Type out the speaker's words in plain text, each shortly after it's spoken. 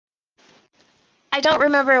I don't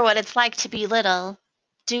remember what it's like to be little.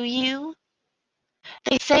 Do you?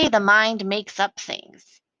 They say the mind makes up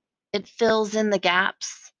things. It fills in the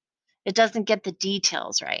gaps. It doesn't get the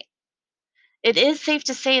details right. It is safe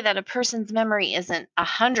to say that a person's memory isn't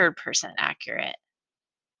 100% accurate.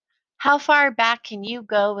 How far back can you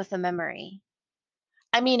go with a memory?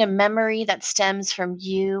 I mean, a memory that stems from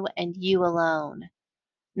you and you alone,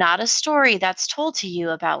 not a story that's told to you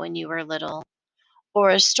about when you were little, or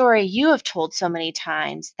a story you have told so many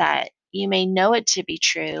times that you may know it to be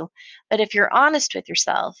true, but if you're honest with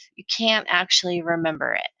yourself, you can't actually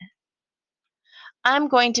remember it. I'm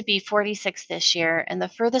going to be 46 this year, and the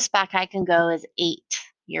furthest back I can go is 8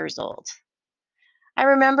 years old. I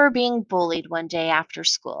remember being bullied one day after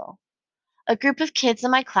school. A group of kids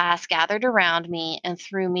in my class gathered around me and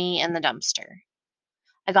threw me in the dumpster.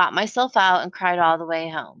 I got myself out and cried all the way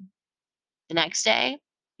home. The next day,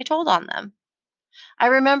 I told on them. I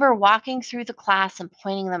remember walking through the class and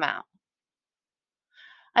pointing them out.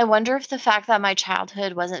 I wonder if the fact that my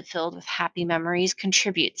childhood wasn't filled with happy memories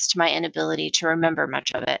contributes to my inability to remember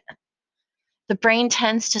much of it. The brain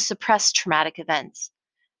tends to suppress traumatic events,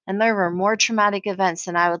 and there were more traumatic events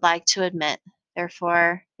than I would like to admit.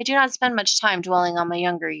 Therefore, I do not spend much time dwelling on my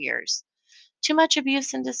younger years. Too much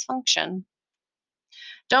abuse and dysfunction.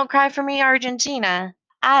 Don't cry for me, Argentina.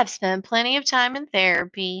 I've spent plenty of time in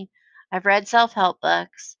therapy. I've read self help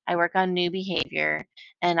books. I work on new behavior,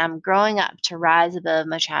 and I'm growing up to rise above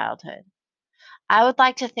my childhood. I would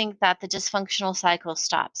like to think that the dysfunctional cycle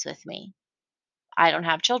stops with me. I don't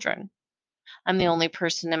have children. I'm the only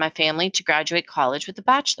person in my family to graduate college with a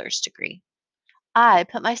bachelor's degree. I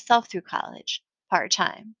put myself through college, part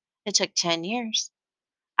time. It took 10 years.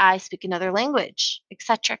 I speak another language,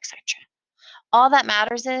 etc., etc. All that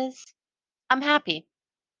matters is I'm happy.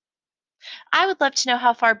 I would love to know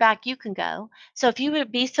how far back you can go. So if you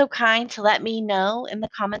would be so kind to let me know in the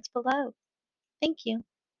comments below. Thank you.